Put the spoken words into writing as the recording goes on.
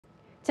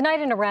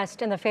Tonight, an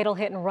arrest in the fatal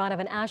hit and run of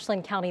an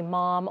Ashland County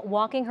mom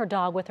walking her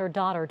dog with her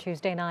daughter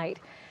Tuesday night.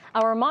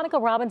 Our Monica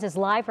Robbins is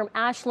live from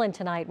Ashland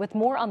tonight with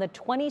more on the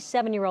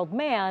 27-year-old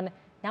man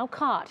now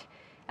caught.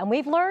 And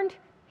we've learned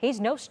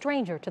he's no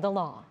stranger to the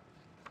law.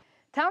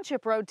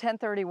 Township Road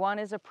 1031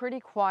 is a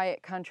pretty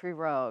quiet country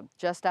road.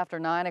 Just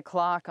after 9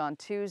 o'clock on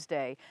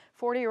Tuesday,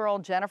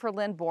 40-year-old Jennifer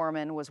Lynne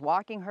Boreman was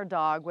walking her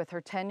dog with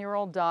her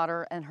 10-year-old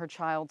daughter and her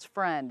child's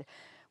friend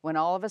when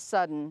all of a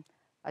sudden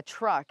a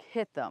truck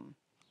hit them.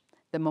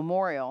 The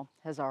memorial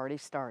has already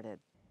started.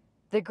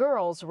 The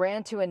girls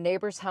ran to a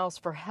neighbor's house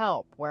for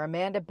help, where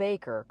Amanda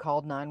Baker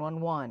called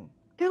 911.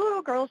 Two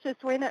little girls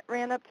just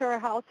ran up to our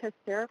house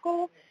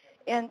hysterical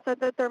and said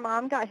that their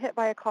mom got hit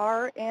by a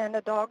car and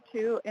a dog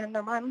too, and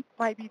their mom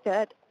might be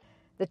dead.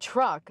 The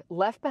truck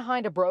left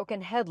behind a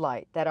broken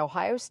headlight that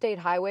Ohio State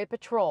Highway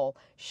Patrol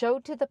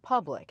showed to the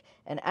public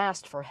and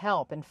asked for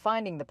help in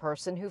finding the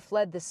person who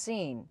fled the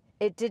scene.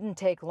 It didn't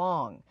take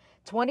long.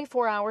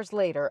 24 hours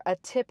later, a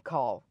tip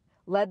call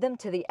led them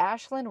to the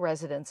Ashland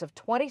residence of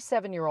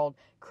 27-year-old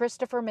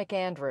Christopher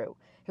McAndrew,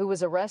 who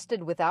was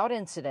arrested without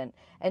incident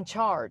and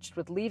charged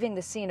with leaving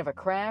the scene of a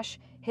crash,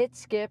 hit,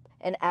 skip,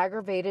 and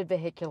aggravated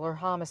vehicular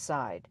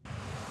homicide.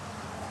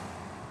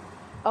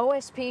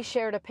 OSP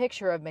shared a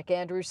picture of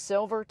McAndrew's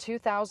silver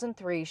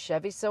 2003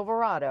 Chevy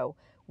Silverado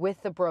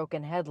with the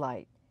broken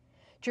headlight.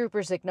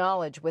 Troopers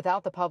acknowledge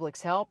without the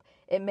public's help,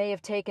 it may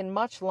have taken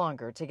much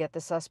longer to get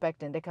the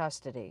suspect into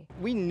custody.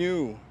 We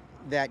knew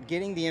that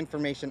getting the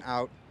information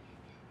out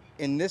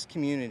in this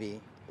community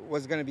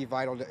was going to be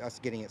vital to us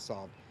getting it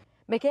solved.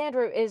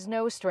 McAndrew is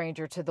no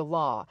stranger to the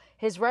law.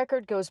 His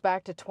record goes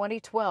back to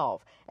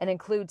 2012 and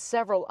includes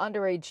several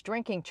underage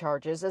drinking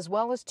charges as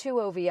well as 2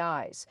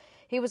 OVIs.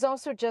 He was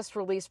also just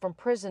released from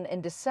prison in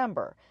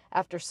December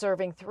after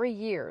serving 3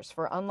 years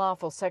for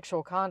unlawful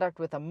sexual conduct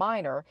with a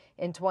minor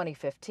in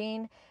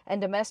 2015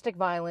 and domestic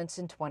violence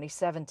in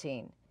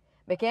 2017.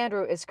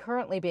 McAndrew is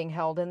currently being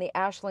held in the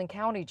Ashland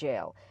County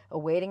Jail,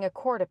 awaiting a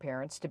court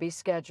appearance to be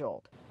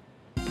scheduled.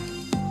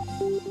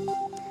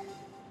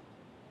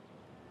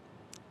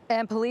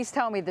 And police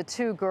tell me the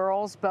 2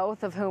 girls,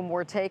 both of whom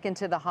were taken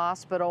to the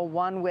hospital,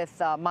 one with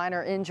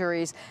minor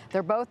injuries,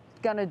 they're both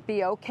going to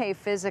be okay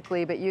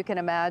physically, but you can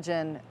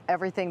imagine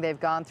everything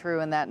they've gone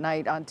through in that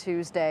night on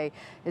Tuesday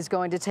is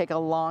going to take a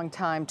long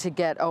time to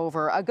get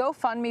over. A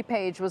GoFundMe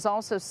page was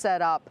also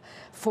set up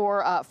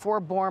for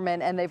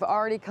Boreman, and they've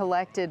already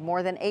collected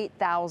more than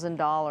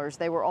 $8,000.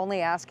 They were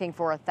only asking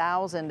for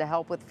 $1,000 to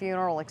help with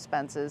funeral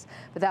expenses,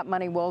 but that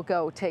money will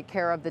go take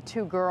care of the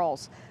 2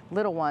 girls,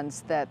 little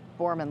ones that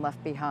Boreman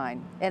left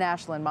behind. In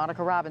Ashland,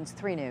 Monica Robbins,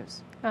 3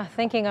 News.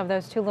 Thinking of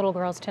those 2 little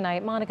girls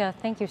tonight. Monica,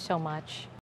 thank you so much.